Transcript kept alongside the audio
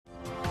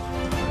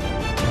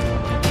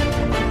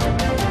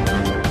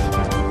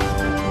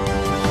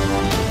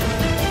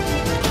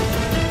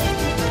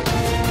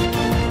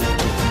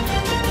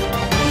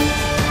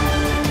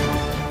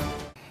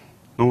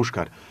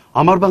নমস্কার,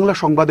 আমার বাংলা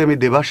সংবাদে আমি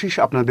দেবাশিস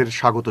আপনাদের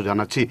স্বাগত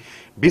জানাচ্ছি।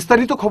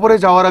 বিস্তারিত খবরে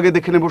যাওয়ার আগে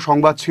দেখে নেব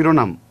সংবাদ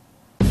শিরোনাম।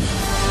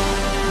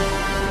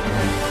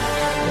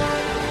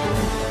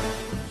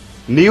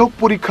 নিয়োগ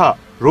পরীক্ষা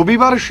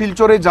রবিবার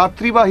শিলচরে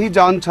যাত্রীবাহী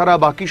যান ছাড়া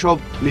বাকি সব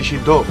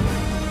নিষিদ্ধ।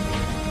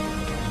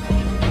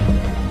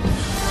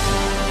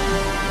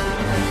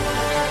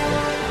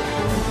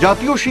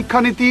 জাতীয়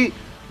শিক্ষানীতি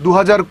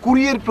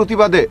 2020 এর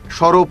প্রতিবাদে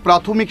সরব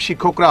প্রাথমিক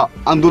শিক্ষকরা,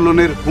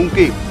 আন্দোলনের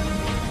হুমকি।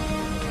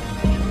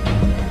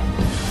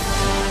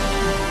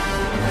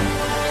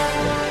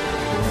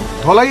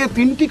 ধলাইয়ে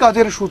 3টি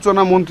কাজের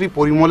সূচনা মন্ত্রী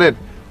পরিমলের,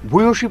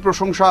 ভূয়সী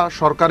প্রশংসা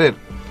সরকারের।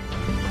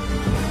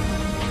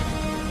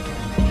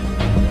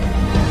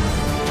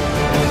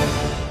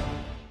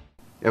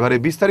 এবারে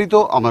বিস্তারিত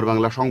আমার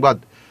বাংলা সংবাদ।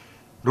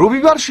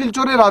 রবিবার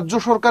শিলচরে রাজ্য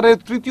সরকারের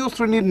 3য়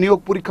শ্রেণীর নিয়োগ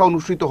পরীক্ষা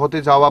অনুষ্ঠিত হতে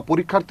যাওয়া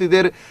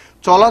পরীক্ষার্থীদের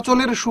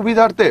চলাচলের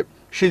সুবিধার্থে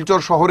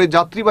শিলচর শহরে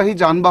যাত্রীবাহী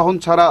যানবাহন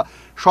ছাড়া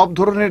সব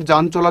ধরনের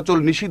যান চলাচল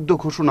নিষিদ্ধ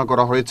ঘোষণা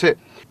করা হয়েছে।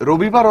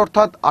 রবিবার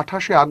অর্থাৎ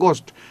 28শে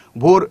আগস্ট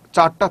ভোর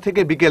 4টা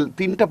থেকে বিকেল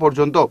 3টা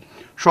পর্যন্ত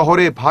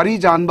শহরে ভারী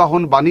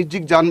যানবাহন,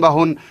 বাণিজ্যিক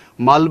যানবাহন,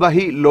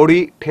 মালবাহী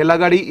লরি,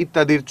 ঠেলাগাড়ি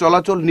ইত্যাদির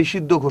চলাচল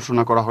নিষিদ্ধ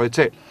ঘোষণা করা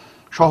হয়েছে।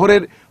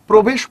 শহরের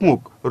প্রবেশমুখ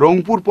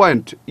Rangpur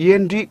point,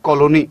 END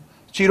colony,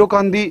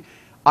 Chirakandi,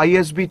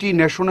 ISBT,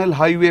 national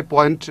highway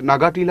point,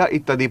 Nagatila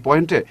ইত্যাদি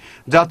পয়েন্টে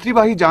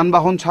যাত্রীবাহী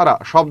যানবাহন ছাড়া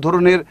সব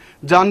ধরনের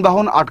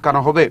যানবাহন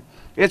আটকানো হবে।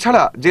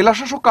 এছাড়া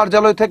জেলাশাসক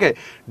কার্যালয় থেকে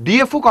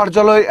ডিএফও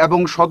কার্যালয় এবং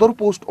সদর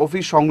পোস্ট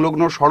অফিস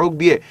সংলগ্ন সড়ক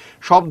দিয়ে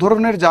সব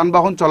ধরনের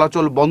যানবাহন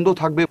চলাচল বন্ধ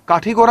থাকবে।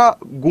 কাঠিগড়া,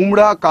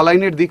 গুমড়া,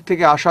 কালাইনের দিক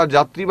থেকে আসা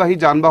যাত্রীবাহী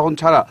যানবাহন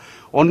ছাড়া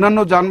অন্যান্য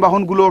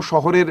যানবাহনগুলো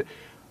শহরের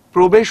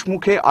প্রবেশ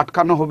মুখে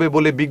আটকানো হবে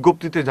বলে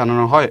বিজ্ঞপ্তিতে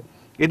জানানো হয়।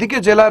 এদিকে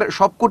জেলার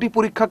সবকটি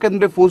পরীক্ষা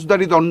কেন্দ্রে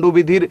ফৌজদারি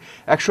দণ্ডবিধির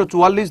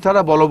 144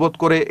 ধারা বলবৎ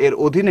করে এর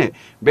অধীনে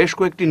বেশ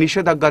কয়েকটি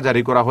নিষেধাজ্ঞা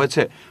জারি করা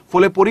হয়েছে।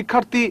 ফলে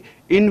পরীক্ষার্থী,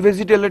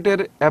 ইনভিজিলেটর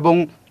এবং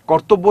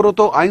কর্তব্যরত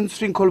আইন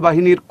শৃঙ্খল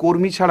বাহিনীর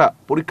কর্মী ছাড়া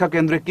পরীক্ষা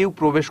কেন্দ্রে কেউ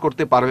প্রবেশ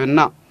করতে পারবেন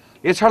না।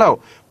 এছাড়াও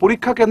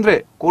পরীক্ষা কেন্দ্রে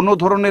কোনো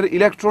ধরনের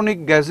ইলেকট্রনিক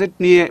গ্যাজেট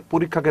নিয়ে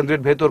পরীক্ষা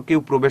কেন্দ্রের ভেতর কেউ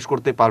প্রবেশ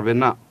করতে পারবেন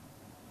না।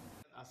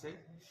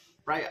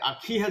 প্ৰায়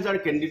 80,000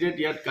 কেণ্ডিডেট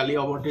ইয়াত কালি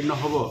অৱতীৰ্ণ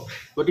হ'ব।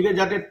 গতিকে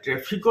যাতে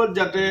ট্ৰেফিকত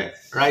যাতে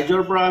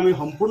ৰাইজৰ পৰা আমি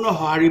সম্পূৰ্ণ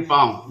সঁহাৰি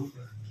পাওঁ,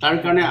 তাৰ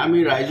কাৰণে আমি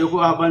ৰাইজকো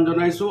আহ্বান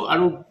জনাইছোঁ।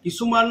 আৰু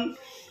কিছুমান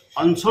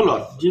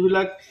অঞ্চলত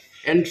যিবিলাক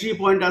এণ্ট্ৰি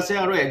পইণ্ট আছে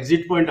আৰু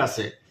এক্সিট পইণ্ট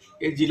আছে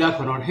এই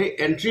জিলাখনৰ, সেই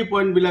এণ্ট্ৰি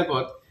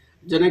পইণ্টবিলাকত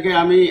যেনেকৈ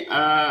আমি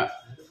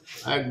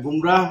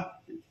গুমৰাহ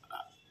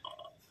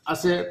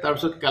আছে,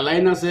 তাৰপিছত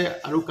কালাইন আছে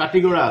আৰু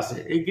কাটিগড়া আছে,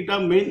 এইকেইটা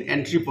মেইন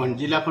এণ্ট্ৰি পইণ্ট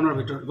জিলাখনৰ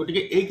ভিতৰত।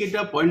 গতিকে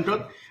এইকেইটা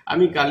পইণ্টত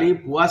আমি কালি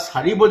পুৱা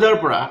 4 বজাৰ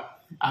পৰা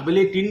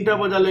আবেলি 3টা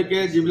বজালৈকে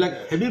যিবিলাক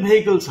হেভি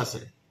ভেহিকলছ আছে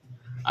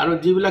আৰু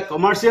যিবিলাক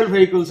কমাৰ্চিয়েল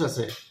ভেহিকলছ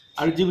আছে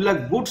আৰু যিবিলাক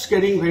গুডছ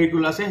কেৰিং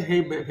ভেহিকল আছে,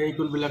 সেই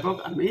ভেহিকলবিলাকক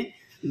আমি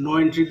নো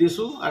এণ্ট্ৰি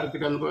দিছোঁ আৰু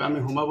তেওঁলোকক আমি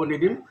সোমাব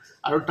নিদিম।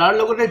 আৰু তাৰ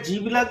লগতে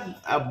যিবিলাক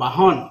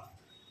বাহন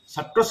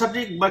ছাত্ৰ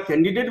ছাত্ৰীক বা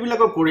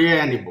কেণ্ডিডেটবিলাকক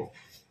কঢ়িয়াই আনিব,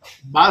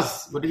 বাছ,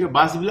 গতিকে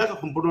বাছবিলাক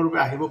সম্পূৰ্ণৰূপে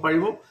আহিব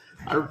পাৰিব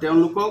আৰু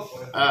তেওঁলোকক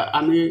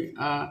আমি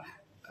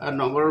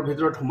নগৰৰ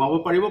ভিতৰত সোমাব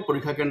পাৰিব,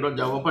 পৰীক্ষা কেন্দ্ৰত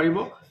যাব পাৰিব।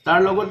 তাৰ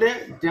লগতে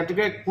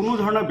যাতে কোনো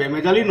ধৰণৰ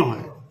বেমেজালি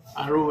নহয়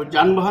আৰু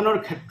যান বাহনৰ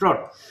ক্ষেত্ৰত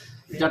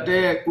যাতে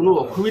কোনো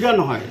অসুবিধা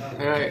নহয়,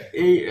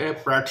 এই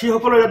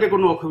প্ৰাৰ্থীসকলৰ যাতে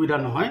কোনো অসুবিধা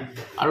নহয়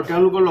আৰু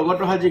তেওঁলোকৰ লগত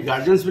অহা যি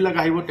গাৰ্জেন্সবিলাক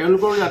আহিব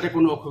তেওঁলোকৰো যাতে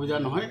কোনো অসুবিধা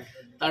নহয়,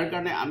 তাৰ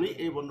কাৰণে আমি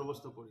এই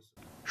বন্দোবস্ত কৰিছোঁ।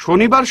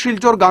 শনিবার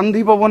শিলচর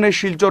গান্ধী ভবনে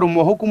শিলচর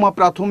মহকুমা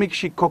প্রাথমিক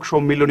শিক্ষক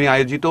সম্মিলনী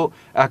আয়োজিত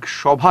এক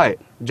সভায়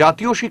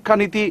জাতীয়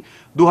শিক্ষানীতি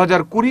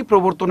 2020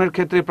 প্রবর্তনের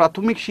ক্ষেত্রে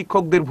প্রাথমিক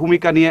শিক্ষকদের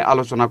ভূমিকা নিয়ে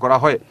আলোচনা করা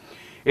হয়।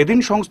 এদিন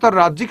সংস্থার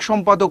রাজ্যিক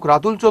সম্পাদক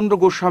রাতুল চন্দ্র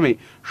গোস্বামী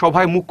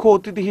সভায় মুখ্য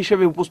অতিথি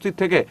হিসেবে উপস্থিত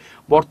থেকে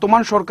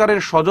বর্তমান সরকারের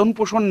স্বজন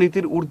পোষণ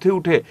নীতির ঊর্ধ্বে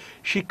উঠে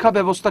শিক্ষা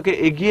ব্যবস্থাকে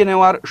এগিয়ে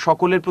নেওয়ার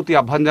সকলের প্রতি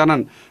আহ্বান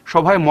জানান।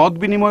 সভায় মত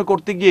বিনিময়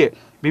করতে গিয়ে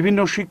বিভিন্ন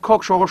শিক্ষক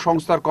সহ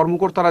সংস্থার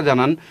কর্মকর্তারা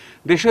জানান,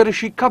 দেশের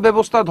শিক্ষা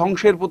ব্যবস্থা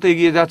ধ্বংসের পথে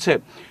এগিয়ে যাচ্ছে।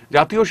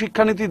 জাতীয়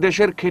শিক্ষানীতি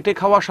দেশের খেটে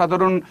খাওয়া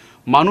সাধারণ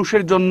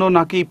মানুষের জন্য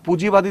নাকি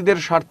পুঁজিবাদীদের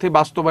স্বার্থে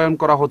বাস্তবায়ন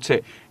করা হচ্ছে,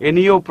 এ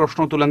নিয়েও প্রশ্ন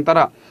তুলেন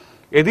তারা।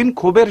 এদিন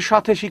ক্ষোভের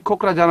সাথে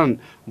শিক্ষকরা জানান,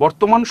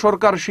 বর্তমান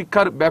সরকার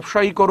শিক্ষার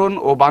ব্যবসায়ীকরণ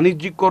ও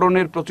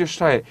বাণিজ্যিকরণের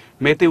প্রচেষ্টায়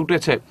মেতে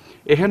উঠেছে।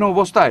 এহেন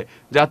অবস্থায়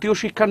জাতীয়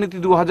শিক্ষানীতি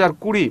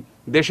 2020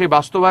 দেশে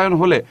বাস্তবায়ন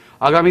হলে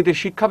আগামীতে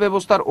শিক্ষা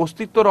ব্যবস্থার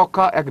অস্তিত্ব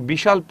রক্ষা এক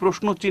বিশাল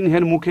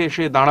প্রশ্নচিহ্নের মুখে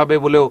এসে দাঁড়াবে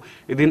বলেও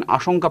এদিন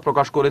আশঙ্কা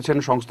প্রকাশ করেছেন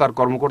সংস্থার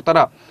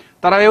কর্মকর্তারা।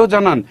 তারা এও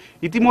জানান,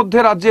 ইতিমধ্যে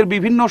রাজ্যের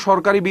বিভিন্ন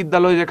সরকারি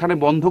বিদ্যালয় যেখানে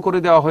বন্ধ করে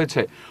দেওয়া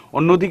হয়েছে,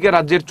 অন্যদিকে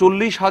রাজ্যের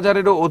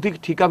 40,000-এরও অধিক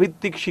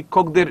ঠিকাভিত্তিক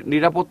শিক্ষকদের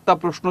নিরাপত্তা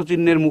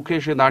প্রশ্নচিহ্নের মুখে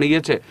এসে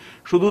দাঁড়িয়েছে।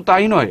 শুধু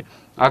তাই নয়,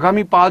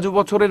 আগামী 5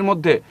 বছরের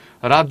মধ্যে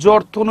রাজ্য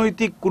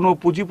অর্থনৈতিক কোনো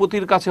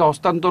পুঁজিপতির কাছে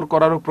হস্তান্তর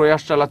করারও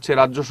প্রয়াস চালাচ্ছে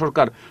রাজ্য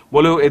সরকার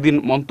বলেও এদিন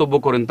মন্তব্য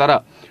করেন তারা।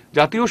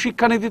 জাতীয়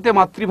শিক্ষানীতিতে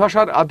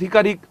মাতৃভাষার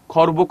আধিকারিক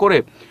খর্ব করে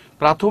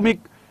প্রাথমিক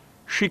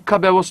শিক্ষা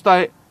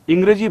ব্যবস্থায়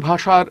ইংরেজি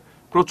ভাষার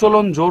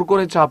প্রচলন জোর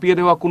করে চাপিয়ে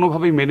দেওয়া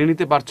কোনোভাবেই মেনে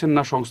নিতে পারছেন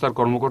না সংস্থার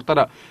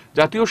কর্মকর্তারা।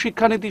 জাতীয়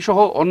শিক্ষানীতি সহ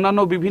অন্যান্য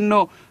বিভিন্ন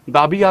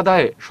দাবি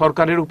আদায়ে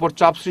সরকারের উপর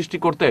চাপ সৃষ্টি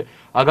করতে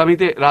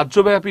আগামীতে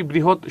রাজ্যব্যাপী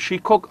বৃহৎ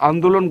শিক্ষক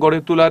আন্দোলন গড়ে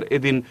তোলার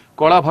এদিন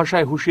কড়া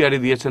ভাষায় হুঁশিয়ারি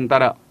দিয়েছেন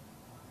তারা।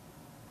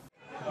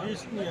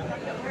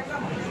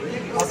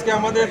 আজকে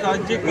আমাদের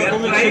রাজ্যিক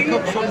প্রাথমিক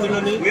শিক্ষক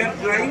সম্মেলনী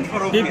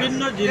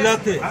বিভিন্ন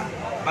জেলাতে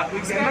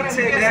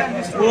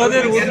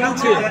ওনাদের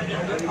উদ্যোগে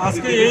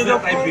আজকে এই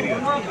রকম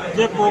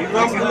যে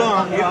প্রোগ্রামগুলো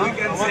আমরা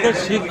আমাদের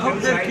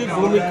শিক্ষকদের কি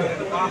ভূমিকা,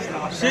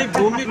 সেই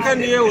ভূমিকা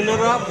নিয়ে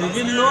ওনারা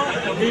বিভিন্ন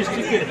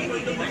ডিস্ট্রিক্টে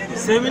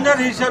সেমিনার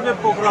হিসাবে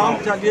প্রোগ্রাম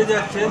চালিয়ে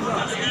যাচ্ছেন।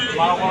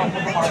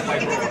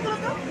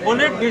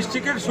 অনেক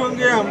ডিস্ট্রিক্টের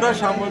সঙ্গে আমরা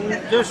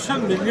সামঞ্জস্য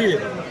মিলিয়ে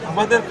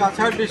আমাদের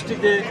কাছাড়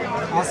ডিস্ট্রিক্টে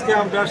আজকে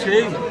আমরা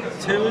সেই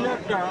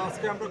সেমিনারটা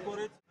আজকে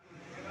করেছি।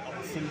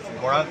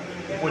 বরাক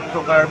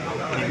উপত্যকাৰ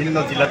বিভিন্ন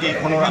জিলাতে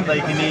এইখনৰ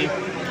আটাইখিনি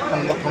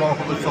সংগঠনৰ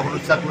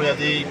সদস্যাক লৈ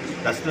আজি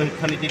ৰাষ্ট্ৰীয়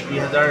শিক্ষানীতি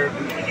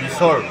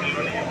 2020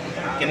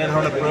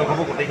 কেনেধৰণে প্ৰয়োগ হ'ব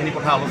গোটেইখিনি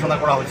কথা আলোচনা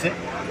কৰা হৈছে।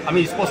 আমি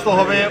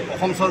স্পষ্টভাৱে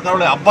অসম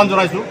চৰকাৰলৈ আহ্বান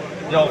জনাইছোঁ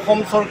যে অসম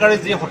চৰকাৰে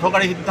যি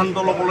হঠকাৰী সিদ্ধান্ত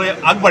ল'বলৈ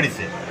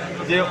আগবাঢ়িছে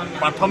যে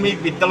প্ৰাথমিক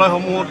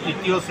বিদ্যালয়সমূহ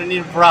 ৩য়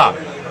শ্ৰেণীৰ পৰা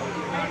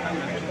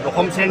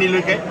 ১ম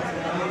শ্ৰেণীলৈকে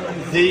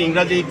যি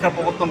ইংৰাজী শিক্ষা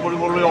প্ৰৱৰ্তন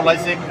কৰিবলৈ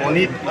ওলাইছে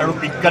গণিত আৰু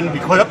বিজ্ঞান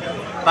বিষয়ত,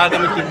 তাক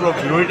আমি তীব্ৰ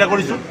বিৰোধিতা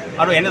কৰিছোঁ।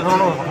 আৰু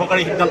এনেধৰণৰ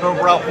হঠকাৰী সিদ্ধান্তৰ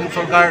পৰা অসম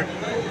চৰকাৰ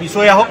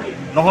পিছুৱাই আহক,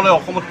 নহ'লে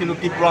অসমত কিন্তু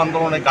তীব্ৰ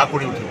আন্দোলনে গা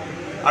কৰি উঠিব।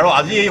 আৰু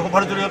আজি এই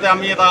সভাৰ জৰিয়তে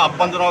আমি এটা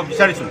আহ্বান জনাব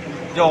বিচাৰিছোঁ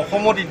যে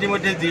অসমত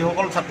ইতিমধ্যে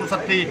যিসকল ছাত্ৰ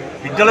ছাত্ৰী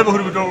বিদ্যালয়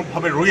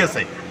বহিৰ্ভূতভাৱে ৰৈ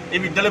আছে, এই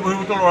বিদ্যালয়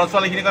বহিৰ্ভূত ল'ৰা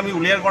ছোৱালীখিনিক আমি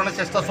উলিয়াৰ কাৰণে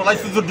চেষ্টা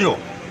চলাইছোঁ যদিও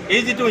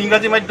এই যিটো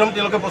ইংৰাজী মাধ্যম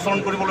তেওঁলোকে প্ৰচলন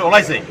কৰিবলৈ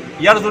ওলাইছে,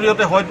 ইয়াৰ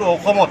জৰিয়তে হয়তো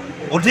অসমত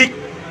অধিক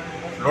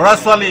ল'ৰা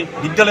ছোৱালী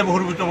বিদ্যালয়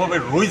বহিৰ্ভূতভাৱে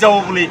ৰৈ যাব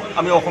বুলি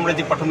আমি অসম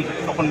ৰাজ্যিক প্ৰাথমিক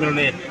শিক্ষক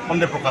সন্মিলনে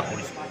সন্দেহ প্ৰকাশ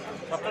কৰিছোঁ।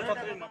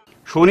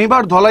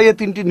 শনিবার ধলাইয়ে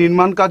 3টি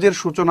নির্মাণ কাজের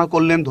সূচনা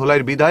করলেন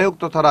ধলাইয়ের বিধায়ক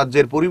তথা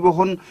রাজ্যের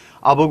পরিবহন,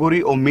 আবগারি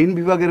ও মিন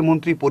বিভাগের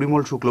মন্ত্রী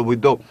পরিমল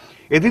শুক্লবৈদ্য।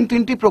 এদিন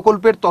 3টি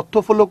প্রকল্পের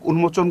তথ্যফলক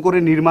উন্মোচন করে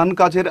নির্মাণ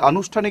কাজের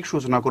আনুষ্ঠানিক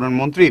সূচনা করেন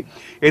মন্ত্রী।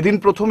 এদিন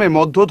প্রথমে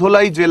মধ্য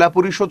ধলাই জেলা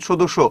পরিষদ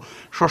সদস্য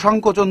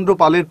শশাঙ্ক চন্দ্র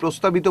পালের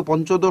প্রস্তাবিত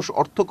পঞ্চদশ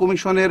অর্থ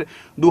কমিশনের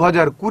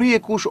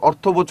 2020-21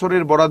 অর্থ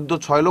বছরের বরাদ্দ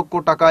 6 লক্ষ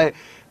টাকায়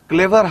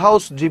ক্লেভার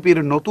হাউস জিপির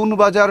নতুন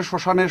বাজার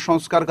শ্মশানের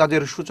সংস্কার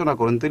কাজের সূচনা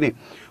করেন তিনি।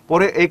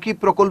 পরে একই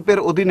প্রকল্পের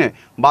অধীনে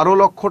 12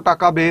 লক্ষ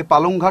টাকা ব্যয়ে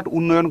পালংঘাট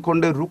উন্নয়ন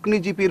খণ্ডের রুকনি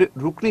জিপির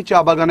রুকনি চা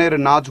বাগানের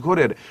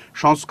নাচঘরের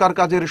সংস্কার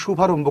কাজের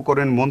শুভারম্ভ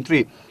করেন মন্ত্রী।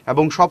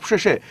 এবং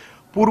সবশেষে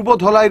পূর্ব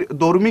ধলাইয়ের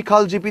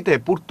দর্মিখাল জিপিতে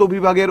পূর্ত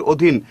বিভাগের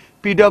অধীন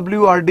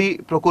পিডব্লিউআরডি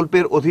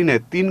প্রকল্পের অধীনে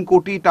 3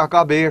 কোটি টাকা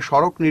ব্যয়ে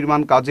সড়ক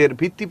নির্মাণ কাজের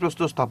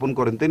ভিত্তিপ্রস্তর স্থাপন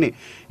করেন তিনি।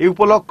 এই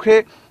উপলক্ষে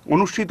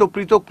অনুষ্ঠিত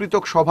পৃথক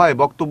পৃথক সভায়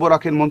বক্তব্য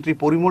রাখেন মন্ত্রী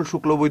পরিমল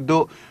শুক্লবৈদ্য,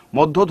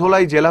 মধ্য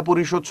ধলাই জেলা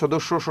পরিষদ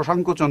সদস্য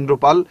শশাঙ্ক চন্দ্র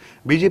পাল,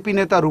 বিজেপি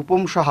নেতা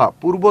রূপম সাহা,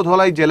 পূর্ব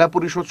ধলাই জেলা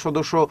পরিষদ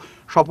সদস্য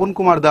স্বপন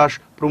কুমার দাস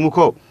প্রমুখ।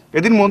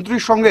 এদিন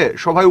মন্ত্রীর সঙ্গে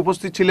সভায়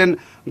উপস্থিত ছিলেন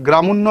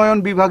গ্রামোন্নয়ন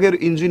বিভাগের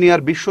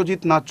ইঞ্জিনিয়ার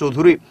বিশ্বজিৎ নাথ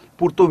চৌধুরী,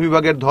 পূর্ত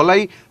বিভাগের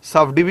ধলাই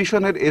সাব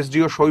ডিভিশনের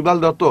এসডিও শৈবাল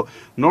দত্ত,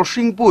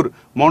 নরসিংপুর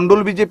মন্ডল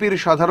বিজেপির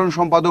সাধারণ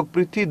সম্পাদক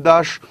পৃথ্বী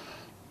দাস,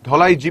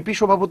 ধলাই জিপি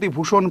সভাপতি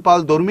ভূষণ পাল,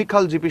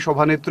 দর্মিখাল জিপি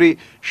সভানেত্রী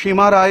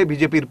সীমা রায়,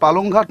 বিজেপির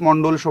পালংঘাট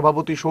মন্ডল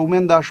সভাপতি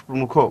সৌমেন দাস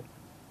প্রমুখ।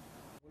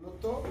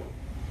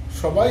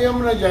 সবাই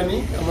আমরা জানি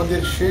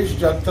আমাদের শেষ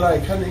যাত্রা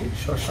এখানে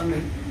শ্মশানে,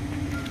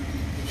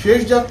 শেষ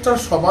যাত্রা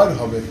সবার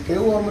হবে,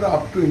 কেউ আমরা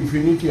আপ টু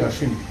ইনফিনিটি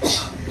আসিনি।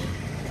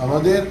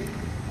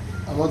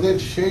 আমাদের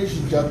শেষ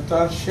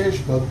যাত্রার শেষ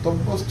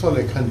গন্তব্যস্থল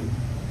এখানে।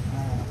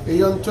 এই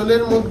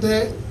অঞ্চলের মধ্যে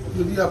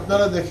যদি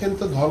আপনারা দেখেন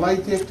তো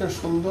ধলাইতে একটা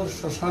সুন্দর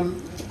শ্মশান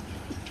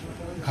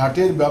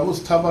ঘাটের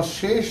ব্যবস্থা বা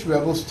শেষ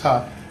ব্যবস্থা,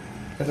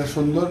 একটা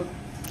সুন্দর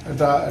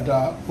একটা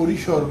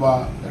পরিসর বা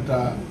একটা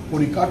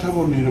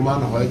পরিকাঠামো নির্মাণ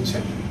হয়েছে।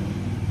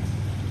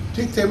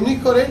 ঠিক তেমনি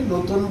করে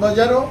নতুন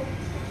বাজারও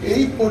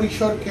এই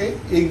পরিসরকে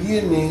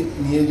এগিয়ে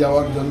নিয়ে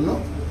যাওয়ার জন্য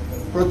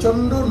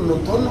প্রচণ্ড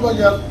নতুন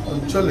বাজার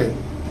অঞ্চলে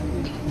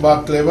বা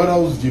ক্লেভার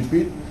হাউস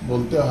জিপি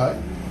বলতে হয়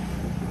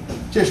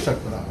চেষ্টা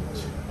করা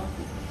হচ্ছে।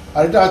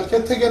 আর এটা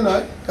আজকের থেকে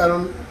নয়,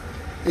 কারণ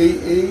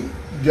এই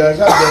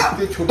জায়গা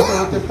দেখতে ছোট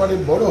হতে পারে,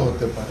 বড়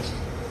হতে পারে,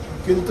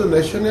 কিন্তু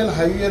ন্যাশনাল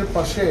হাইওয়ের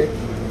পাশে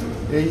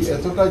এই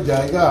এতটা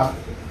জায়গা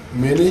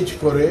ম্যানেজ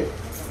করে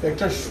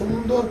একটা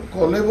সুন্দর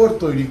কলেবর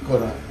তৈরি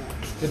করা,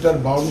 এটার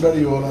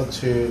বাউন্ডারি ওয়াল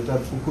আছে,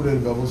 এটার পুকুরের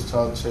ব্যবস্থা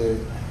আছে,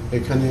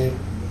 এখানে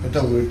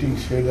একটা ওয়েটিং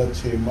শেড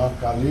আছে, মা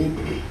কালীর,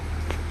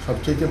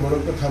 সবচেয়ে বড়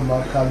কথা মা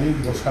কালীর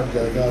বসার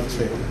জায়গা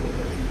আছে,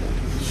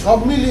 সব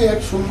মিলিয়ে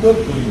এক সুন্দর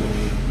পরিবেশ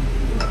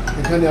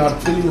এখানে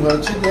আর্থিলিং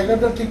হয়েছে।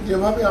 জায়গাটা ঠিক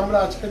যেভাবে আমরা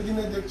আজকের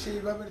দিনে দেখছি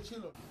এইভাবে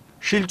ছিল।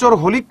 শিলচর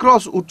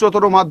হলিক্রস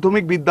উচ্চতর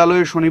মাধ্যমিক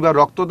বিদ্যালয়ে শনিবার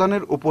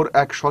রক্তদানের উপর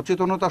এক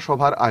সচেতনতা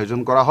সভার আয়োজন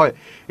করা হয়।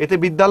 এতে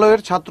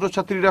বিদ্যালয়ের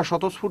ছাত্রছাত্রীরা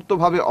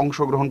স্বতঃস্ফূর্তভাবে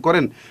অংশগ্রহণ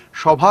করেন।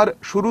 সভার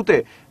শুরুতে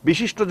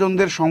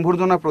বিশিষ্টজনদের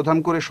সংবর্ধনা প্রদান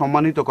করে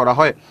সম্মানিত করা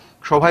হয়।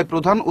 সভায়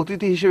প্রধান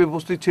অতিথি হিসেবে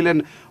উপস্থিত ছিলেন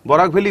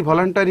Barak valley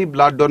voluntary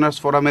blood donors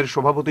ফোরামের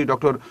সভাপতি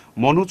doctor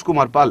Manoj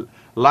Kumar Pal.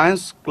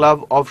 Lions club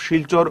of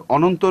Silchar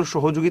অনন্তর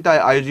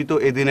সহযোগিতায় আয়োজিত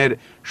এদিনের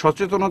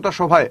সচেতনতা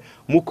সভায়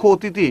মুখ্য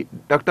অতিথি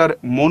ডক্টর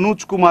মনোজ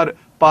কুমার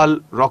পাল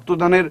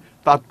রক্তদানের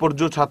তাৎপর্য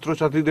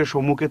ছাত্রছাত্রীদের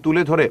সম্মুখে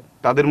তুলে ধরে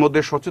তাদের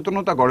মধ্যে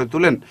সচেতনতা গড়ে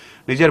তোলেন।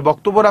 নিজের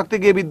বক্তব্য রাখতে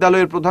গিয়ে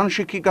বিদ্যালয়ের প্রধান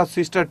শিক্ষিকা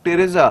সিস্টার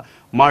টেরেজা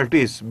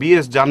মার্টিস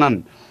বিএস জানান,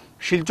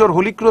 শিলচর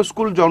হলিক্রস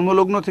স্কুল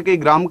জন্মলগ্ন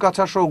থেকেই গ্রাম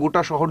কাছা সহ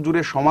গোটা শহর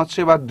জুড়ে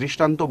সমাজসেবার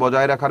দৃষ্টান্ত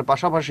বজায় রাখার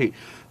পাশাপাশি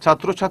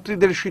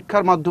ছাত্রছাত্রীদের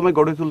শিক্ষার মাধ্যমে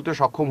গড়ে তুলতে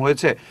সক্ষম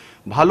হয়েছে।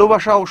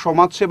 ভালোবাসা ও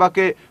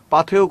সমাজসেবাকে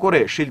পাথেয় করে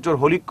শিলচর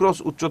হলিক্রস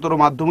উচ্চতর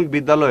মাধ্যমিক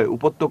বিদ্যালয়ে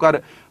উপত্যকার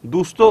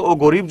দুস্থ ও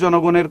গরিব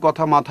জনগণের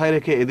কথা মাথায়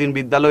রেখে এদিন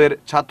বিদ্যালয়ের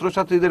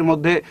ছাত্রছাত্রীদের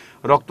মধ্যে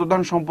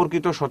রক্তদান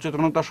সম্পর্কিত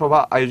সচেতনতা সভা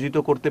আয়োজিত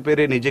করতে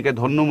পেরে নিজেকে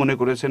ধন্য মনে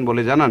করেছেন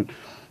বলে জানান।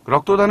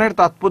 রক্তদানের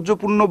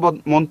তাৎপর্যপূর্ণ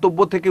মন্তব্য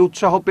থেকে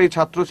উৎসাহ পেয়ে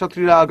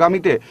ছাত্রছাত্রীরা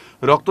আগামীতে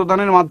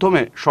রক্তদানের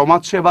মাধ্যমে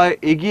সমাজসেবায়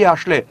এগিয়ে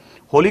আসলে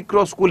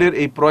হলিক্রস স্কুলের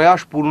এই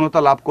প্রয়াস পূর্ণতা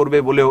লাভ করবে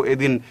বলেও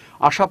এদিন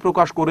আশা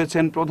প্রকাশ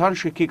করেছেন প্রধান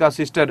শিক্ষিকা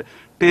সিস্টার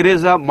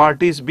টেরেজা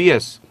মার্টিস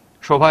বিএস।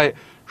 সভায়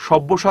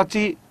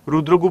সব্যসাচী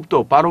রুদ্রগুপ্ত,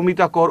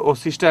 পারমিতা কর ও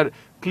সিস্টার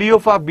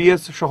ক্লিওফা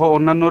বিএস সহ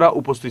অন্যান্যরা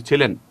উপস্থিত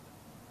ছিলেন।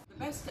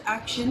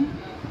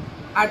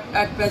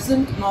 At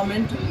present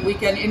moment we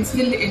can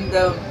instill in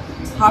the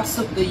hearts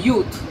of the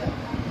youth,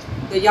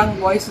 the young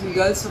boys and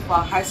girls of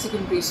our higher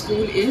secondary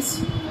school, is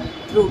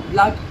through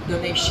blood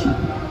donation.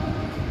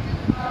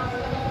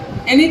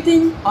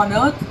 Anything on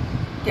earth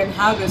can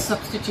have a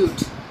substitute,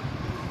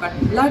 but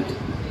blood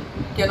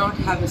cannot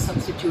have a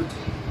substitute.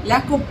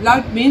 Lack of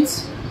blood means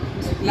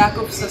lack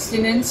of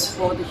sustenance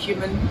for the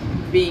human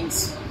beings.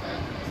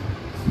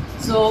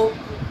 So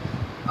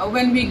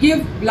when we give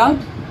blood,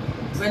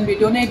 when we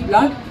donate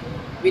blood,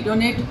 we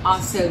donate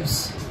ourselves,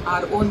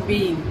 our own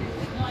being.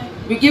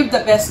 We give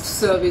the best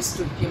service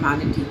to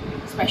humanity,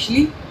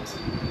 especially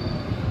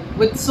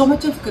with so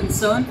much of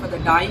concern for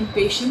the dying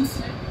patients,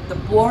 the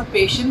poor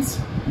patients,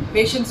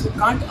 patients who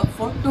can't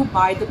afford to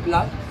buy the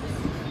blood.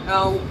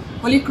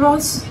 Holy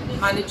Cross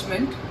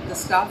management, the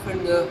staff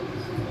and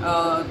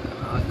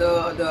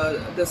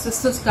the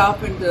sister staff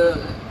and the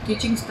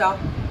teaching staff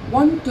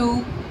want to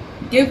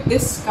give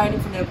this kind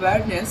of an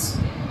awareness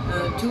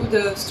to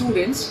the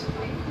students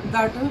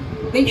that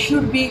they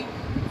should be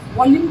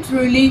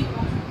voluntarily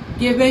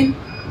giving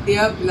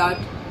their blood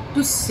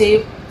to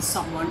save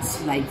someone's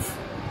life.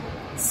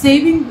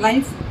 Saving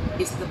life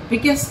is the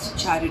biggest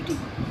charity,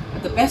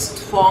 the best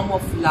form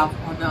of love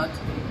on earth.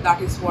 That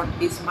is what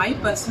is my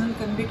personal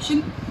conviction,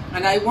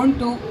 and I want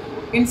to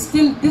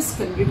instill this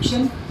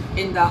conviction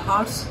in the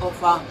hearts of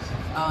our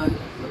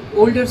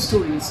older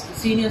students,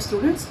 senior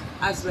students,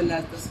 as well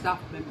as the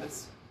staff members.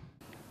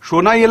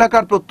 Sonai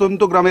এলাকার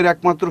প্রত্যন্ত গ্রামের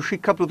একমাত্র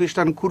শিক্ষা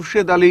প্রতিষ্ঠান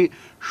Khurshed Ali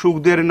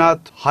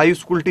সুখদেরনাথ high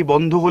স্কুলটি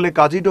বন্ধ হলে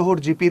কাজীডহর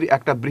জিপির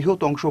একটা বৃহৎ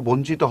অংশ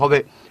বঞ্চিত হবে।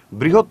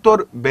 বৃহত্তর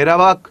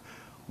বেরাবাক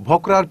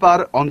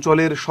ভকরারপাড়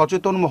অঞ্চলের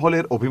সচেতন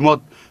মহলের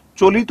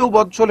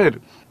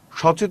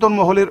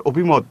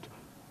অভিমত।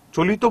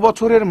 চলিত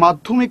বছরের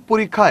মাধ্যমিক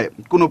পরীক্ষায়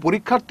কোনো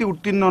পরীক্ষার্থী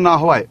উত্তীর্ণ না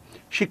হওয়ায়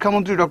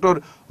শিক্ষামন্ত্রী ডক্টর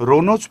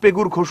রনোজ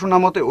পেগুর ঘোষণা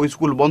মতে ওই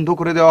স্কুল বন্ধ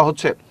করে দেওয়া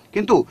হচ্ছে।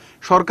 কিন্তু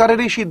সরকারের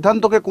এই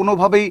সিদ্ধান্তকে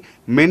কোনোভাবেই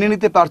মেনে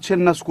নিতে পারছেন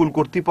না স্কুল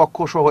কর্তৃপক্ষ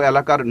সহ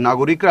এলাকার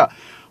নাগরিকরা।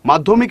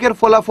 মাধ্যমিকের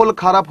ফলাফল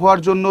খারাপ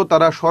হওয়ার জন্য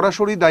তারা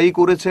সরাসরি দায়ী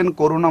করেছেন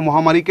করোনা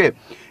মহামারীকে।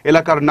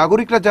 এলাকার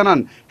নাগরিকরা জানান,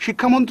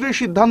 শিক্ষামন্ত্রীর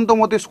সিদ্ধান্ত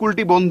মতে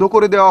স্কুলটি বন্ধ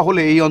করে দেওয়া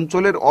হলে এই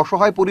অঞ্চলের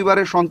অসহায়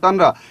পরিবারের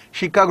সন্তানরা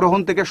শিক্ষা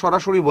গ্রহণ থেকে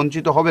সরাসরি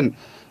বঞ্চিত হবেন।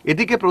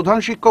 এদিকে প্রধান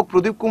শিক্ষক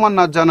প্রদীপ কুমার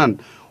নাথ জানান,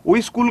 ওই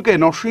স্কুলকে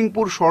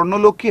নরসিংপুর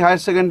স্বর্ণলক্ষ্মী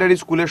হায়ার সেকেন্ডারি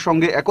স্কুলের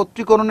সঙ্গে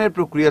একত্রীকরণের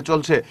প্রক্রিয়া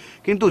চলছে,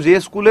 কিন্তু যে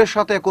স্কুলের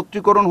সাথে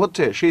একত্রীকরণ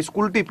হচ্ছে সেই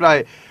স্কুলটি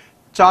প্রায়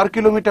 4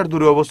 কিলোমিটার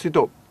দূরে অবস্থিত।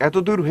 এত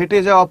দূর হেঁটে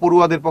যাওয়া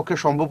পড়ুয়াদের পক্ষে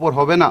সম্ভবপর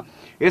হবে না।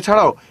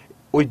 এছাড়াও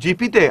ওই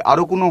জিপিতে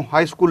আরও কোনো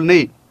হাই স্কুল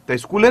নেই, তাই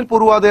স্কুলের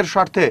পড়ুয়াদের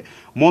স্বার্থে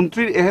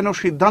মন্ত্রীর এহেন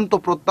সিদ্ধান্ত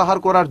প্রত্যাহার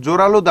করার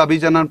জোরালো দাবি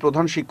জানান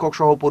প্রধান শিক্ষক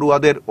সহ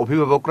পড়ুয়াদের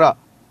অভিভাবকরা।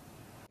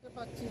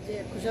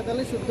 Khurshed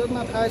Ali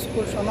সুখদেরনাথ high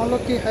school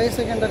স্বর্ণলক্ষ্মী higher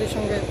সেকেন্ডারির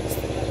সঙ্গে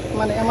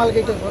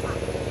অ্যামালগেটেড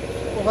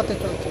হতে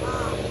চলছে।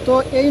 তো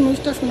এই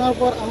নিউজটা শোনার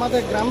পর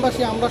আমাদের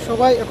গ্রামবাসী আমরা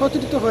সবাই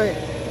একত্রিত হয়ে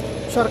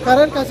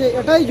সরকারের কাছে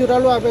এটাই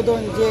জোরালো আবেদন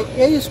যে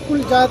এই স্কুল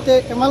যাতে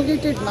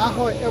অ্যামালগেটেড না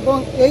হয় এবং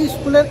এই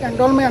স্কুলের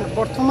এনরোলমেন্ট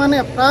বর্তমানে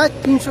প্রায়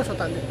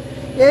 300%।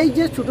 এই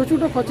যে ছোটো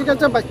ছোটো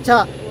কচিকাচা বাচ্চা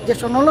যে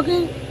স্বর্ণলক্ষ্মী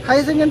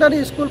হায়ার সেকেন্ডারি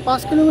স্কুল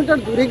 5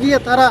 কিলোমিটার দূরে গিয়ে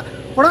তারা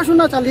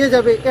পড়াশোনা চালিয়ে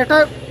যাবে, এটা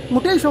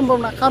মোটেই সম্ভব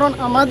না। কারণ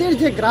আমাদের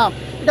যে গ্রাম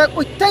এটা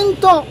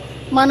অত্যন্ত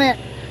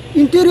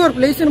ইন্টেরিয়র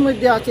প্লেসের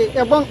মধ্যে আছে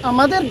এবং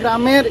আমাদের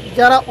গ্রামের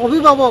যারা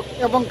অভিভাবক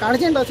এবং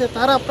গার্জেন আছে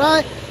তারা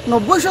প্রায়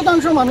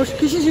 90% মানুষ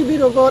কৃষিজীবী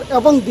রোগর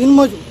এবং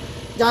দিনমজুর,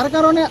 যার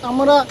কারণে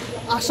আমরা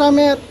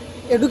আসামের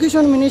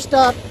এডুকেশন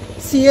মিনিস্টার,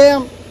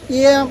 সিএম,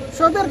 ইএম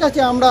সবের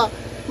কাছে আমরা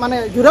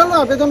জোরালো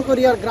আবেদন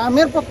করি আর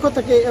গ্রামের পক্ষ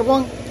থেকে, এবং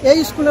এই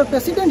স্কুলের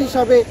প্রেসিডেন্ট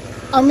হিসাবে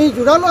আমি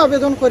জোরালো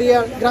আবেদন করি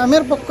আর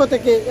গ্রামের পক্ষ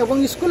থেকে এবং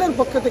স্কুলের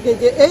পক্ষ থেকে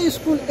যে এই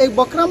স্কুল এই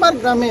বকরামার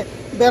গ্রামে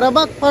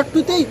বেরাবাগ পার্ট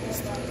 2তেই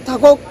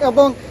থাকুক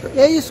এবং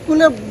এই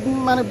স্কুলে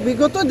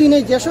বিগত দিনে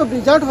যেসব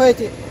রেজাল্ট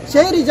হয়েছে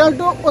সেই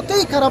রেজাল্টও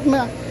অতই খারাপ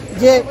না,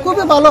 যে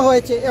খুবই ভালো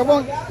হয়েছে এবং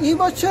এই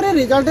বছরের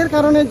রেজাল্টের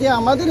কারণে যে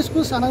আমাদের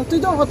স্কুল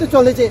স্থানান্তরিত হতে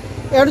চলেছে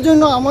এর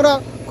জন্য আমরা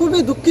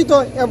খুবই দুঃখিত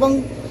এবং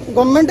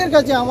গভর্নমেন্টের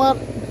কাছে আমার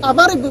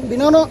আবার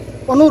বিনম্র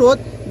অনুরোধ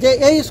যে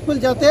এই স্কুল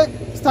যাতে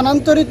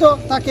স্থানান্তরিত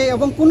থাকে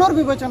এবং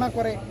পুনর্বিবেচনা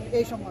করে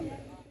এই সম্বন্ধে।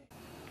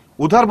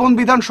 উধারবন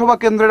বিধানসভা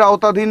কেন্দ্রের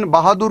আওতাধীন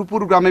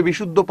বাহাদুরপুর গ্রামে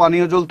বিশুদ্ধ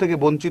পানীয় জল থেকে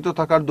বঞ্চিত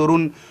থাকার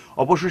দরুন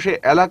অবশেষে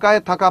এলাকায়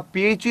থাকা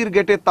পিএইচির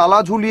গেটে তালা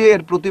ঝুলিয়ে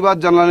এর প্রতিবাদ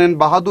জানালেন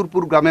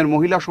বাহাদুরপুর গ্রামের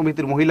মহিলা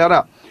সমিতির মহিলারা।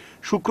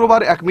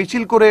 শুক্রবার এক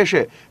মিছিল করে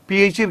এসে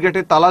পিএইচির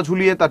গেটে তালা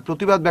ঝুলিয়ে তার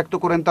প্রতিবাদ ব্যক্ত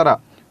করেন তারা।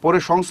 পরে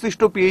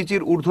সংশ্লিষ্ট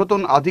পিএইচির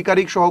ঊর্ধ্বতন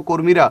আধিকারিক সহ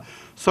কর্মীরা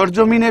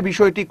সরজমিনে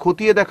বিষয়টি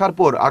খতিয়ে দেখার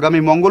পর আগামী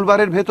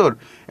মঙ্গলবারের ভেতর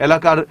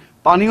এলাকার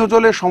পানীয়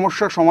জলের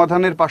সমস্যা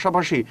সমাধানের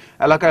পাশাপাশি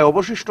এলাকায়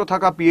অবশিষ্ট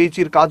থাকা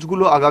পিএইচির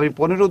কাজগুলো আগামী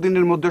 15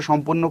 দিনের মধ্যে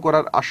সম্পন্ন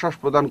করার আশ্বাস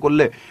প্রদান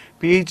করলে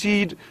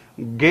পিএইচির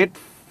গেট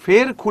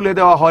ফের খুলে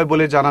দেওয়া হয়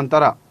বলে জানান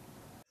তারা।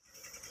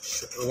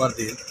 শুক্রবার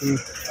দিন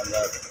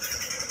আমরা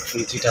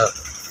পিএইচিটা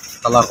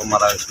তালা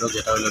মারা হয়েছিল,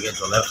 যেটা হইল গিয়ে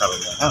জলের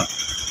কারণে।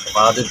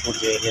 বাহাদুরপুর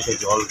যে এরিয়াতে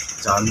জল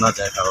যান না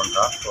যায়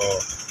কারণটা, তো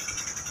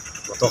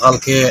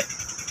গতকালকে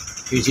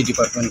পিএইচি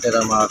ডিপার্টমেন্টের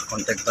আমার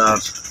কন্ট্রাক্টর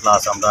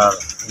প্লাস আমরা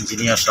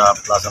ইঞ্জিনিয়াররা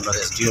প্লাস আমরা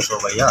এসডিও সব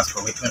ভাইয়া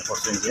কমিটমেন্ট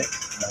করছেন যে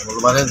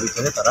মঙ্গলবারের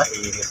ভিতরে তারা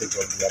এই এরিয়াতে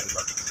জল দিয়া দিল,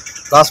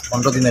 প্লাস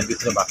 15 দিনের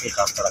ভিতরে বাকি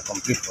কাজ তারা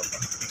কমপ্লিট করবে।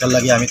 এটার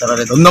লাগে আমি তারা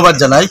ধন্যবাদ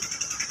জানাই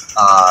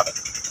আর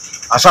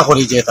আশা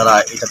করি যে তারা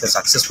এটাতে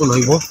সাকসেসফুল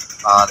হইব।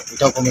 আর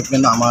এটাও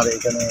কমিটমেন্ট আমার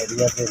এখানে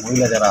এরিয়াতে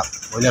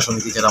মহিলা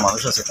সমিতি যারা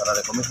মানুষ আছে তারা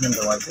কমিটমেন্ট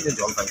দেওয়া হয়েছে যে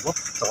জল পাইব,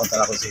 তখন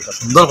তারা বলছে এটা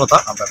সুন্দর কথা,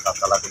 আমরা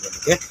তালা করে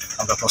দিতে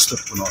আমরা প্রস্তুত,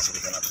 কোনো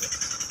অসুবিধা না।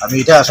 আমি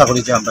এটা আশা করি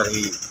যে আমরা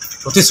এই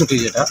প্রতিশ্রুতি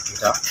যেটা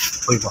এটা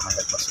হইব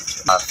 100%।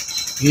 আর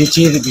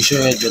পিএইচির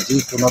বিষয়ে যদি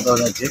কোনো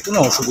ধরনের যে কোনো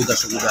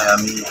সুবিধায়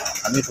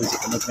আমি বলছি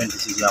কমিটমেন্ট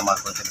দিচ্ছি যে আমার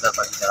কন্ট্রাক্টর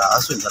পার্টি যারা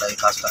আসবেন যারা এই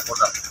কাজটা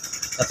করা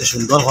যাতে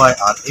সুন্দর হয়।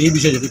 আর এই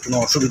বিষয়ে যদি কোনো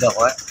অসুবিধা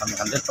হয় আমি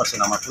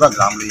 100% আমার পুরো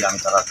গ্রাম লইয়ে আমি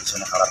তারা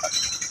পিছনে খাড়া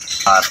থাকি।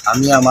 আর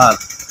আমি আমার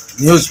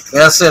নিউজ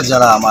প্রেসের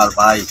যারা আমার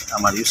ভাই,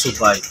 আমার ইউসুফ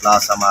ভাই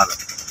প্লাস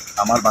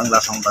আমার বাংলা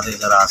সংবাদে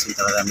যারা আছে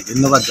তারা আমি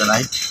ধন্যবাদ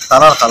জানাই।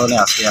 তারার কারণে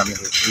আজকে আমি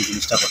এই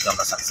জিনিসটা করতে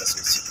আমরা সাকসেস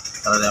হয়েছি।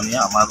 তারা আমি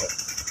আমার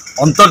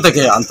অন্তর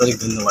থেকে আন্তরিক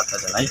ধন্যবাদটা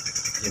জানাই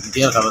যে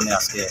মিডিয়ার কারণে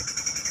আজকে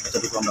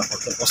এতটুকু আমরা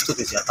করতে প্রস্তুত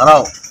হয়েছি আর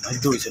তারাও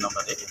বাধ্য হয়েছেন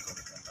আমরা এই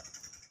কমিটমেন্টটা।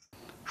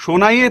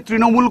 সোনাইয়ে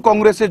তৃণমূল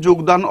কংগ্রেসে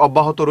যোগদান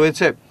অব্যাহত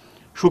রয়েছে।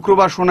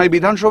 শুক্রবার সোনাই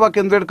বিধানসভা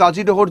কেন্দ্রের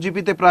কাজীডহর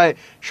জিপিতে প্রায়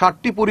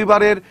 60টি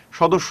পরিবারের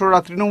সদস্যরা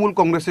তৃণমূল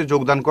কংগ্রেসে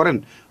যোগদান করেন।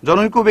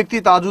 জনৈক ব্যক্তি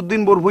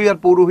তাজউদ্দিন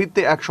বরভূইয়ার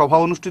পৌরোহিত্যে এক সভা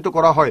অনুষ্ঠিত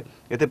করা হয়।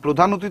 এতে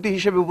প্রধান অতিথি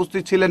হিসেবে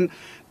উপস্থিত ছিলেন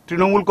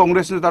তৃণমূল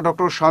কংগ্রেস নেতা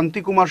ডক্টর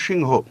শান্তি কুমার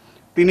সিংহ।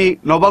 তিনি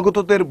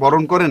নবাগতদের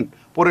বরণ করেন।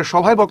 পরে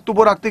সভায় বক্তব্য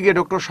রাখতে গিয়ে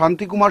ডক্টর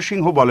শান্তি কুমার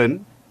সিংহ বলেন,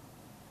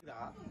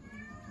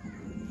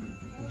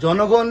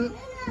 জনগণ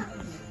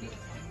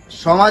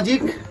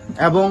সামাজিক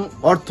এবং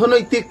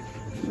অর্থনৈতিক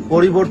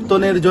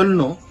পরিবর্তনের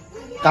জন্য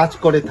কাজ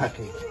করে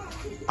থাকে।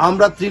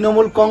 আমরা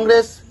তৃণমূল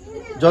কংগ্রেস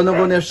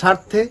জনগণের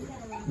স্বার্থে,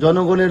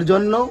 জনগণের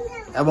জন্য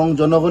এবং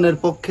জনগণের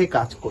পক্ষে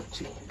কাজ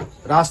করছি।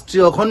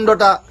 রাষ্ট্রীয়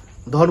অখণ্ডতা,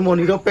 ধর্ম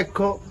নিরপেক্ষ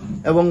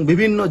এবং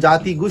বিভিন্ন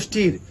জাতি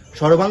গোষ্ঠীর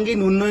সর্বাঙ্গীন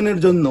উন্নয়নের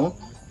জন্য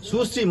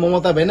সুশ্রী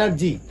মমতা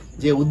ব্যানার্জি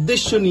যে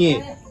উদ্দেশ্য নিয়ে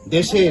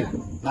দেশের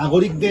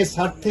নাগরিকদের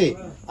স্বার্থে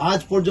আজ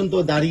পর্যন্ত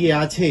দাঁড়িয়ে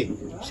আছে,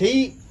 সেই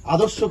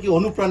আদর্শকে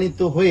অনুপ্রাণিত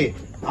হয়ে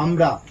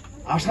আমরা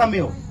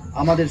আসামেও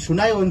আমাদের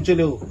সোনাই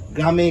অঞ্চলেও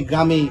গ্রামে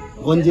গ্রামে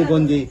গঞ্জে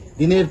গঞ্জে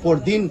দিনের পর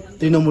দিন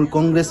তৃণমূল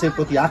কংগ্রেসের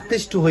প্রতি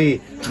আকৃষ্ট হয়ে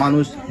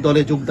মানুষ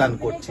দলে যোগদান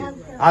করছে।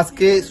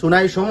 আজকে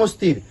সোনাই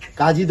সমষ্টির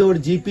কাজীদহর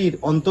জিপির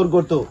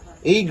অন্তর্গত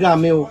এই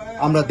গ্রামেও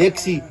আমরা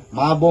দেখছি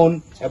মা বোন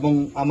এবং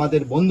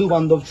আমাদের বন্ধু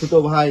বান্ধব ছোট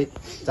ভাই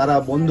যারা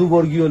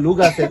বন্ধুবর্গীয় লোক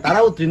আছে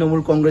তারাও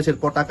তৃণমূল কংগ্রেসের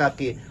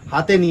পতাকাকে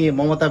হাতে নিয়ে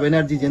মমতা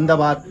ব্যানার্জি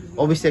জিন্দাবাদ,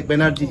 অভিষেক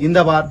ব্যানার্জি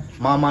জিন্দাবাদ,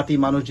 মা মাটি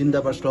মানুষ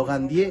জিন্দাবাদ স্লোগান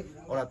দিয়ে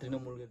ওরা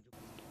তৃণমূলের।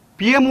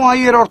 পিএমওআই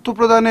এর অর্থ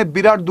প্রদানে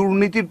বিরাট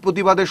দুর্নীতির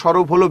প্রতিবাদে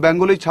সরব হল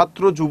বেঙ্গলি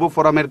ছাত্র যুব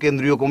ফোরামের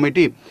কেন্দ্রীয়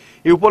কমিটি।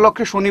 এই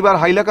উপলক্ষে শনিবার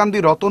হাইলাকান্দি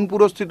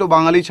রতনপুরস্থিত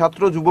বাঙালি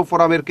ছাত্র যুব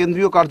ফোরামের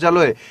কেন্দ্রীয়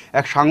কার্যালয়ে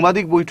এক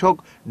সাংবাদিক বৈঠক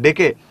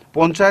ডেকে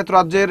পঞ্চায়েত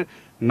রাজ্যের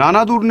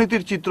নানা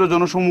দুর্নীতির চিত্র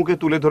জনসম্মুখে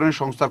তুলে ধরেন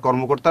সংস্থার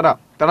কর্মকর্তারা।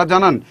 তারা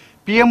জানান,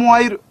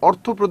 পিএমওআইর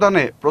অর্থ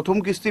প্রদানে প্রথম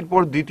কিস্তির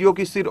পর দ্বিতীয়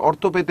কিস্তির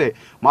অর্থ পেতে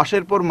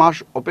মাসের পর মাস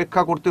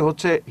অপেক্ষা করতে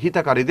হচ্ছে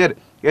হিতাকারীদের।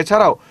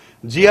 এছাড়াও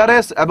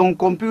জিআরএস এবং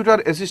কম্পিউটার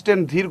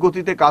অ্যাসিস্ট্যান্ট ধীর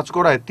গতিতে কাজ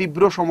করায়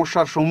তীব্র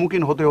সমস্যার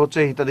সম্মুখীন হতে হচ্ছে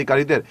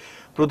হিতাধিকারীদের।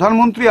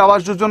 প্রধানমন্ত্রী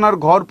আবাস যোজনার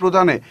ঘর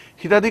প্রদানে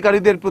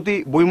হিতাধিকারীদের প্রতি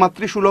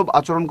বৈমাতৃসুলভ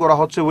আচরণ করা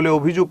হচ্ছে বলে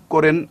অভিযোগ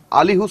করেন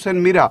আলী হোসেন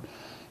মীরা।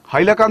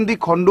 হাইলাকান্দি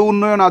খণ্ড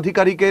উন্নয়ন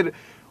আধিকারিকের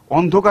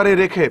অন্ধকারে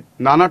রেখে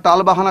নানা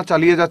টালবাহানা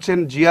চালিয়ে যাচ্ছেন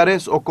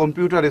জিআরএস ও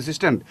কম্পিউটার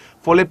অ্যাসিস্ট্যান্ট,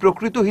 ফলে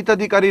প্রকৃত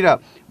হিতাধিকারীরা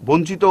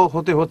বঞ্চিত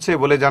হতে হচ্ছে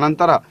বলে জানান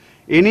তারা।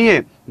 এ নিয়ে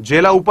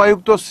জেলা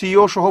উপায়ুক্ত,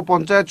 সিও সহ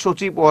পঞ্চায়েত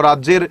সচিব ও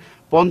রাজ্যের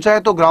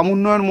পঞ্চায়েত ও গ্রাম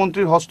উন্নয়ন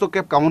মন্ত্রীর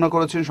হস্তক্ষেপ কামনা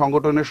করেছেন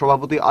সংগঠনের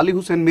সভাপতি আলী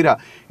হোসেন মীরা।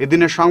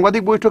 এদিনের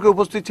সাংবাদিক বৈঠকে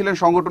উপস্থিত ছিলেন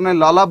সংগঠনের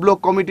লালা ব্লক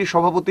কমিটির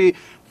সভাপতি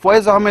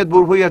ফয়েজ আহমেদ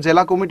বরভূইয়া,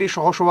 জেলা কমিটির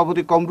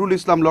সহসভাপতি কমরুল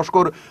ইসলাম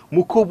লস্কর,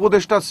 মুখ্য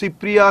উপদেষ্টা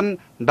সিপ্রিয়ান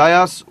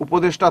ডায়াস,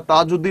 উপদেষ্টা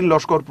তাজউদ্দিন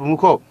লস্কর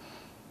প্রমুখ।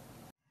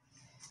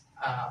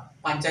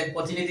 পঞ্চায়েত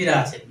প্রতিনিধিরা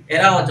আছেন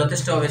এরাও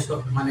যথেষ্টভাবে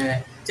মানে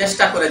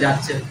চেষ্টা করে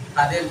যাচ্ছেন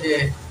তাদের যে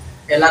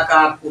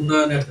এলাকার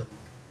উন্নয়নের জন্য,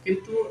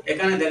 কিন্তু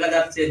এখানে দেখা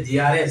যাচ্ছে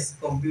জিআরএস,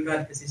 কম্পিউটার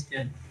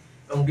অ্যাসিস্ট্যান্ট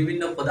এবং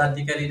বিভিন্ন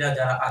পদাধিকারীরা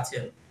যারা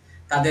আছেন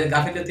তাদের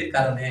গাফিলতির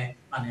কারণে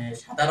মানে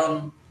সাধারণ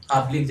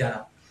পাবলিক যারা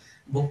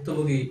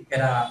ভুক্তভোগী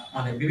এরা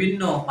মানে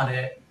বিভিন্ন মানে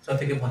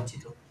থেকে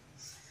বঞ্চিত।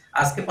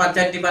 আজকে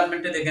পঞ্চায়েত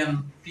ডিপার্টমেন্টে দেখেন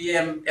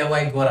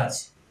PMAY ঘর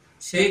আছে,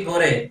 সেই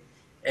ঘরে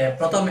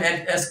প্রথম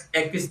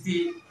এক কিস্তি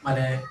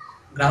মানে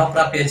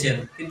গ্রাহকরা পেয়েছেন,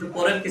 কিন্তু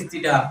পরের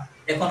কিস্তিটা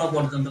এখনো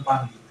পর্যন্ত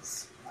পাননি।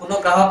 কোনো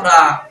গ্রাহকরা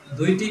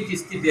 2টি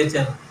কিস্তি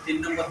পেয়েছেন, 3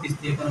 নম্বর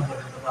কিস্তি এখনো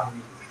পর্যন্ত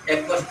পাননি।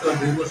 1 বছর,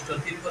 2 বছর,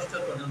 3 বছর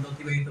পর্যন্ত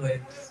অতিবাহিত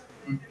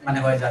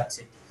হয়ে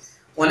যাচ্ছে।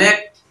 অনেক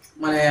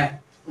মানে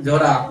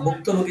যারা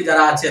ভুক্তভোগী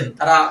যারা আছেন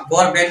তারা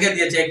ঘর ব্যাংকে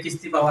দিয়েছে এক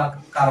কিস্তি পাওয়ার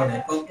কারণে,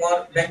 ঘর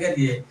ব্যাংকে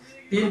দিয়ে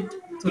পিন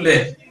তুলে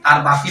আর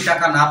বাকি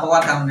টাকা না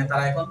পাওয়ার কারণে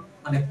তারা এখন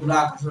মানে খোলা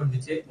আকাশের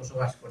নিচে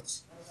বসবাস করছে।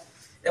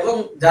 এবং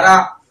যারা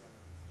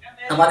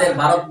আমাদের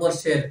ভারত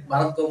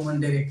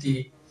গভর্নমেন্টের একটি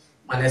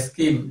মানে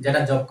স্কিম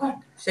যেটা জব কার্ড,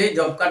 সেই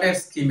জব কার্ডের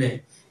স্কিমে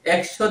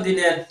 100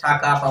 দিনের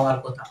টাকা পাওয়ার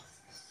কথা,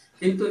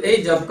 কিন্তু এই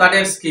জব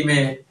কার্ডের স্কিমে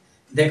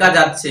দেখা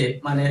যাচ্ছে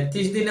মানে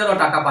 30 দিনেরও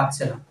টাকা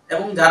পাচ্ছে না।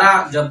 এবং যারা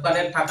জব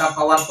কার্ডের টাকা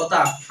পাওয়ার কথা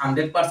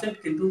 100%,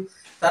 কিন্তু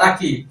তারা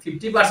কি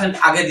 50%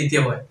 আগে দিতে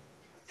হয়,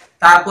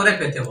 তারপরে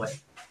পেতে হয়।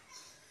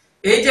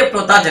 এই যে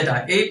প্রথা,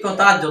 এই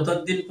প্রথা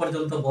যতদিন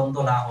পর্যন্ত বন্ধ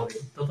না হবে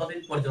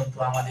ততদিন পর্যন্ত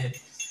আমাদের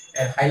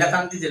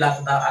হাইলাকান্দি জেলা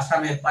তথা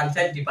আসামের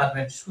পঞ্চায়েত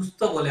ডিপার্টমেন্ট সুস্থ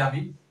বলে আমি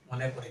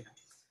মনে করি না।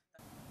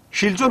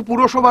 শিলচর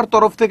পুরসভার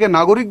তরফ থেকে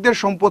নাগরিকদের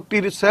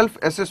সম্পত্তির সেলফ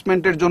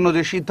অ্যাসেসমেন্টের জন্য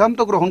যে সিদ্ধান্ত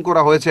গ্রহণ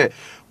করা হয়েছে,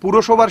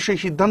 পুরসভার সেই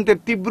সিদ্ধান্তের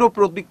তীব্র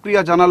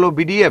প্রতিক্রিয়া জানালো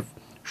বিডিএফ।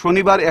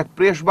 শনিবার এক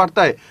প্রেস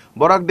বার্তায়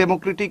বরাক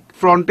ডেমোক্রেটিক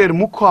ফ্রন্টের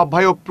মুখ্য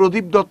আহ্বায়ক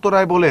প্রদীপ দত্ত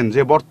রায় বলেন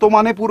যে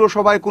বর্তমানে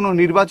পুরসভায় কোনো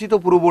নির্বাচিত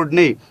পুরবোর্ড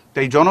নেই,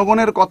 তাই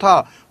জনগণের কথা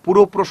পুর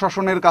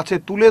প্রশাসনের কাছে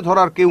তুলে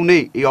ধরার কেউ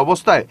নেই। এই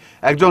অবস্থায়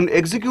একজন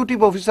এক্সিকিউটিভ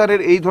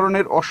অফিসারের এই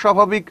ধরনের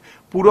অস্বাভাবিক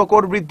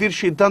পুরকর বৃদ্ধির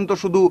সিদ্ধান্ত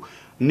শুধু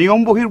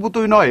নিয়ম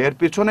বহির্ভূতই নয়, এর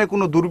পেছনে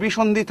কোনো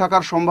দুর্বিসন্ধি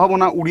থাকার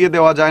সম্ভাবনা উড়িয়ে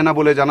দেওয়া যায় না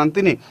বলে জানান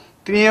তিনি।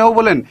 তিনি এও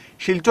বলেন,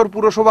 শিলচর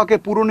পুরসভাকে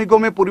পুর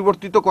নিগমে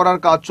পরিবর্তিত করার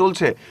কাজ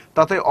চলছে,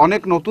 তাতে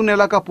অনেক নতুন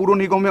এলাকা পুর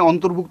নিগমে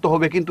অন্তর্ভুক্ত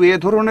হবে, কিন্তু এ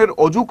ধরনের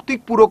অযৌক্তিক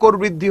পুরকর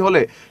বৃদ্ধি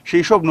হলে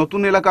সেই সব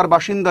নতুন এলাকার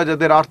বাসিন্দা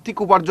যাদের আর্থিক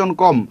উপার্জন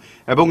কম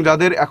এবং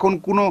যাদের এখন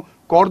কোনো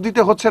কর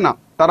দিতে হচ্ছে না,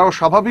 তারাও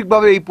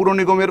স্বাভাবিকভাবে এই পুর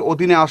নিগমের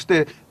অধীনে আসতে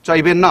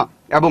চাইবেন না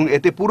এবং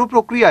এতে পুরো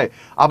প্রক্রিয়ায়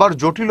আবার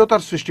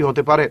জটিলতার সৃষ্টি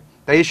হতে পারে।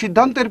 তাই এই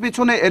সিদ্ধান্তের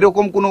পিছনে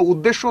এরকম কোনো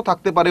উদ্দেশ্য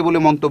থাকতে পারে বলে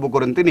মন্তব্য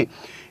করেন তিনি।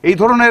 এই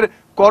ধরনের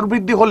কর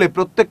বৃদ্ধি হলে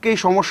প্রত্যেককেই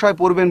সমস্যায়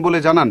পড়বেন বলে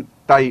জানান,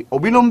 তাই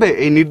অবিলম্বে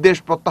এই নির্দেশ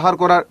প্রত্যাহার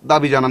করার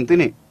দাবি জানান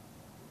তিনি।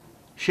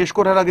 শেষ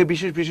করার আগে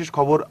বিশেষ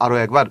খবর আরও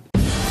একবার।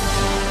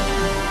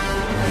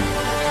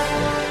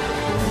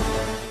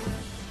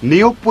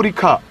 নিয়োগ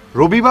পরীক্ষা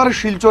রবিবার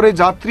শিলচরে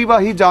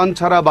যাত্রীবাহী যান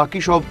ছাড়া বাকি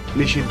সব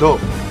নিষিদ্ধ।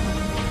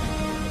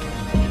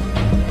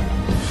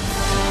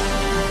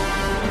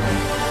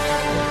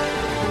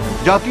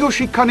 জাতীয়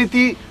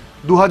শিক্ষানীতি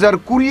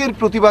 2020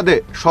 প্রতিবাদে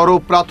সরব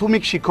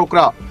প্রাথমিক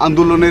শিক্ষকরা,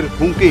 আন্দোলনের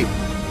হুমকি।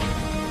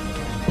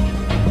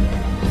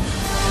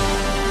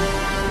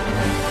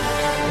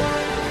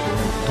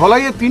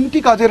 ধলাইয়ে 3টি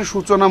কাজের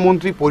সূচনা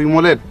মন্ত্রী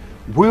পরিমলের,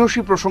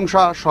 ভূয়সী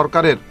প্রশংসা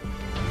সরকারের।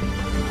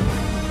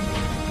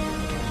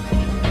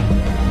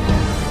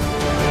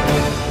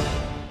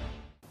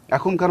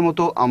 এখনকার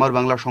মতো আমার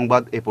বাংলা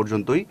সংবাদ এ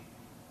পর্যন্তই।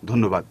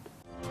 ধন্যবাদ।